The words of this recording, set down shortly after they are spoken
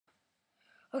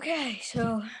Okay,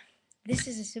 so this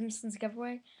is a Simpsons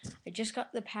giveaway. I just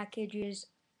got the packages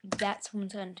that someone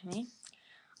sent to me.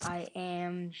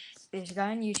 There's a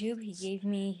guy on YouTube, he gave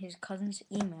me his cousin's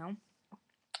email,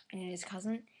 and his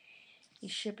cousin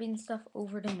is shipping stuff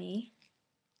over to me,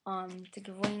 to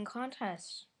give away in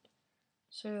contests.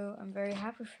 So I'm very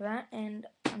happy for that, and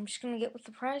I'm just gonna get with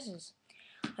the prizes.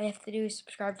 All you have to do is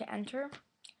subscribe to enter.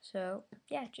 So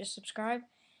yeah, just subscribe,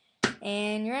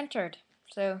 and you're entered.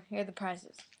 So here are the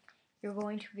prizes. You're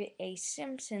going to get a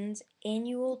Simpsons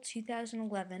annual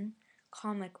 2011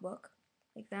 comic book,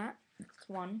 like that. It's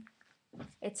one.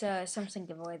 It's a Simpson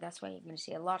giveaway, that's why you're going to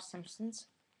see a lot of Simpsons.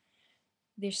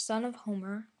 There's Son of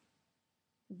Homer,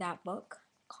 that book,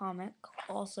 comic,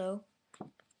 also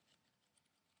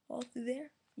all through there.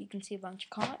 You can see a bunch of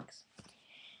comics.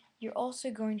 You're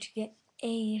also going to get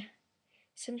a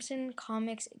Simpson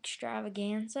Comics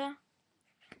Extravaganza.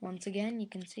 Once again, you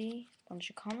can see a bunch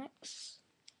of comics.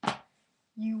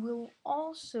 You will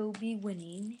also be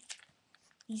winning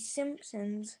the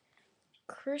Simpsons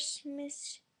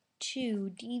Christmas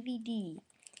 2 DVD.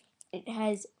 It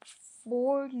has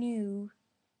 4 new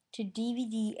to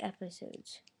DVD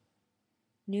episodes.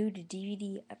 New to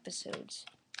DVD episodes.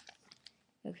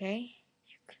 Okay?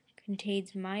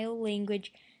 Contains mild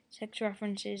language, sex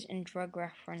references, and drug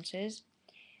references.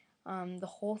 The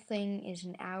whole thing is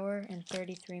an hour and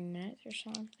 33 minutes or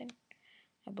something.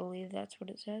 I believe that's what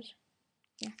it says.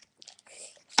 Yeah.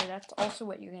 So that's also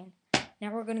what you're getting.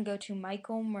 Now we're going to go to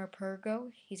Michael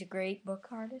Merpergo. He's a great book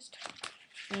artist.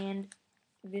 And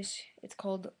it's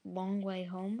called Long Way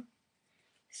Home.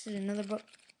 This is another book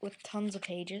with tons of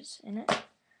pages in it.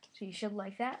 So you should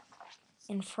like that.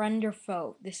 And Friend or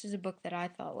Foe. This is a book that I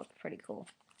thought looked pretty cool.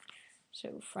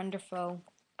 So Friend or Foe.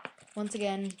 Once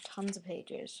again, tons of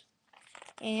pages.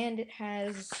 And it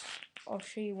has, I'll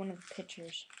show you one of the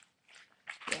pictures.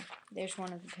 Yeah, there's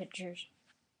one of the pictures.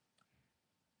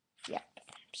 Yeah.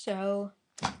 So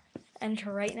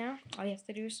enter right now. All you have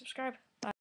to do is subscribe.